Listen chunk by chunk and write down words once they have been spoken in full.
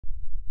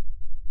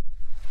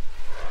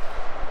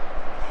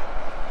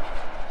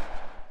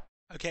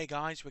Okay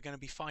guys, we're going to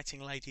be fighting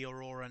Lady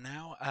Aurora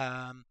now.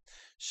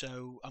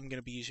 So I'm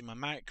going to be using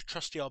my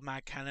trusty old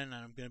mag cannon,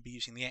 and I'm going to be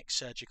using the X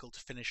surgical to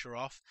finish her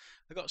off.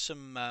 I've got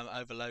some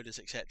overloaders,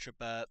 etc.,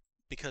 but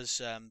because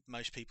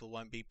most people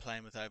won't be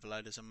playing with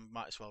overloaders, I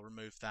might as well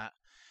remove that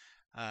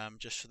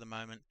just for the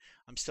moment.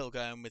 I'm still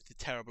going with the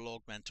terrible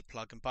augmenter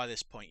plug, and by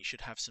this point you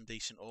should have some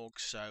decent augs.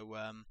 So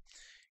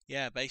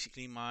yeah,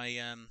 basically my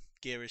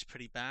gear is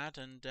pretty bad,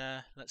 and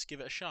let's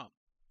give it a shot.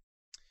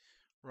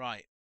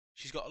 Right.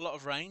 She's got a lot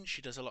of range,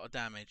 she does a lot of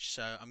damage,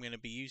 so I'm going to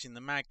be using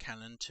the mag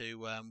cannon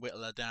to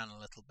whittle her down a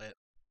little bit.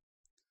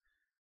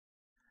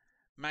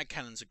 Mag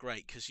cannons are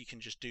great because you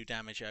can just do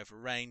damage over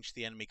range.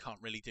 The enemy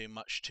can't really do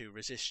much to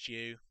resist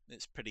you.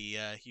 It's a pretty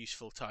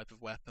useful type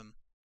of weapon.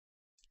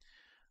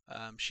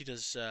 She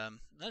does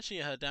actually,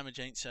 her damage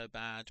ain't so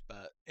bad,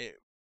 but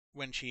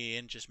when she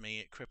injures me,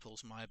 it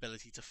cripples my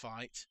ability to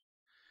fight.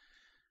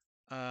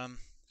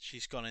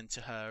 She's gone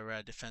into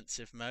her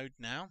defensive mode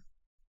now.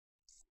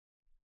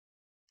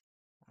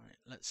 Alright,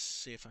 let's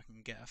see if I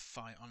can get a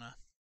fight on her.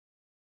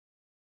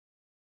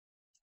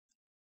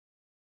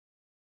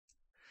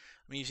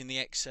 I'm using the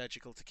X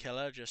surgical to kill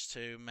her just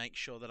to make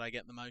sure that I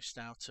get the most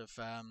out of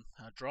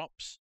her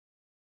drops.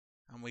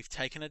 And we've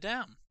taken her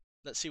down.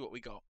 Let's see what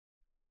we got.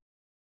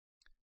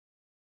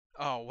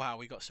 Oh wow,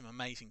 we got some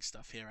amazing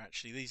stuff here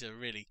actually. These are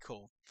really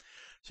cool.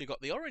 So you've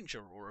got the orange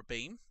Aurora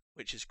beam,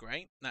 which is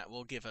great. That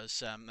will give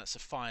us, that's a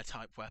fire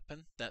type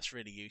weapon. That's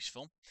really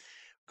useful.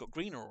 We've got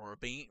green Aurora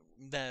beam.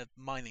 They're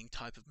mining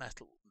type of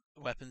metal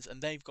weapons,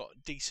 and they've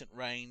got decent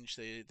range.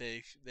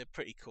 They're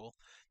pretty cool.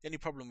 The only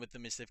problem with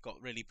them is they've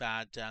got really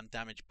bad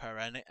damage per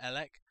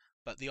elec,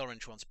 but the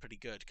orange one's pretty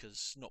good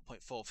because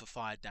 0.4 for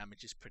fire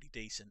damage is pretty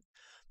decent.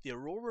 The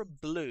Aurora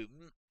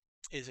Bloom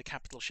is a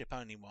capital ship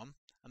only one,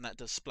 and that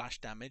does splash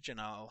damage, and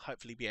I'll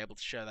hopefully be able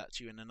to show that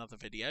to you in another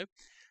video.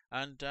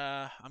 And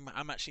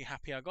I'm actually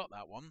happy I got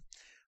that one.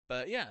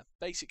 But yeah,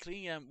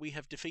 basically we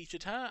have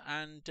defeated her,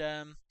 and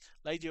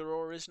Lady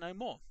Aurora is no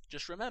more.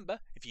 Just remember,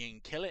 if you can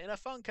kill it in a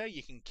Phunka,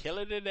 you can kill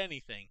it in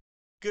anything.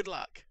 Good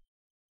luck!